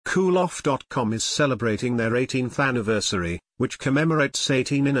Cooloff.com is celebrating their 18th anniversary, which commemorates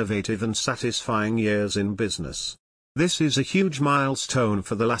 18 innovative and satisfying years in business. This is a huge milestone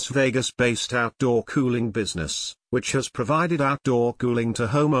for the Las Vegas-based outdoor cooling business, which has provided outdoor cooling to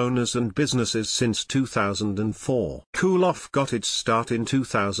homeowners and businesses since 2004. Cooloff got its start in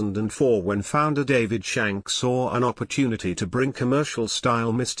 2004 when founder David Shank saw an opportunity to bring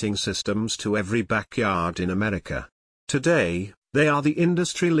commercial-style misting systems to every backyard in America. Today, they are the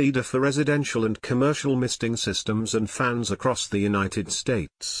industry leader for residential and commercial misting systems and fans across the United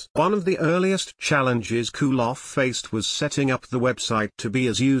States. One of the earliest challenges Cooloff faced was setting up the website to be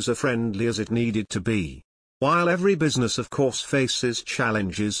as user-friendly as it needed to be. While every business of course faces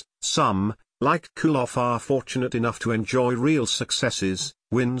challenges, some, like Cooloff, are fortunate enough to enjoy real successes,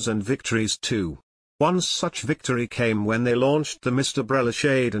 wins and victories too. One such victory came when they launched the Mist Umbrella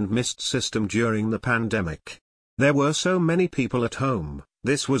Shade and Mist system during the pandemic. There were so many people at home,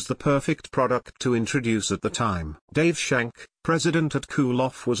 this was the perfect product to introduce at the time. Dave Shank, president at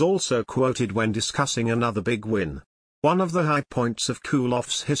Cooloff, was also quoted when discussing another big win. One of the high points of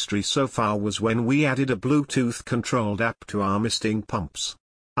Cooloff's history so far was when we added a Bluetooth-controlled app to our misting pumps.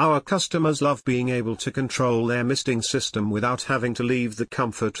 Our customers love being able to control their misting system without having to leave the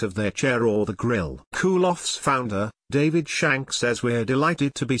comfort of their chair or the grill. Cooloff's founder, David Shank, says, "We're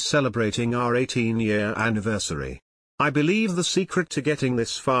delighted to be celebrating our 18-year anniversary. I believe the secret to getting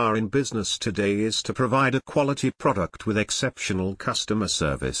this far in business today is to provide a quality product with exceptional customer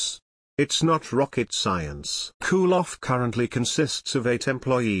service. It's not rocket science." Cooloff currently consists of 8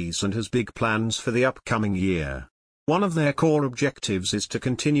 employees and has big plans for the upcoming year. One of their core objectives is to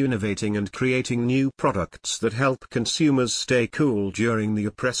continue innovating and creating new products that help consumers stay cool during the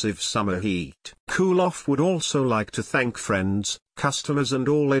oppressive summer heat. Cooloff would also like to thank friends, customers and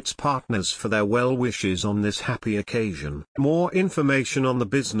all its partners for their well wishes on this happy occasion. More information on the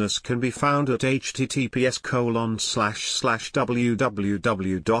business can be found at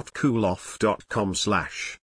https://www.cooloff.com/.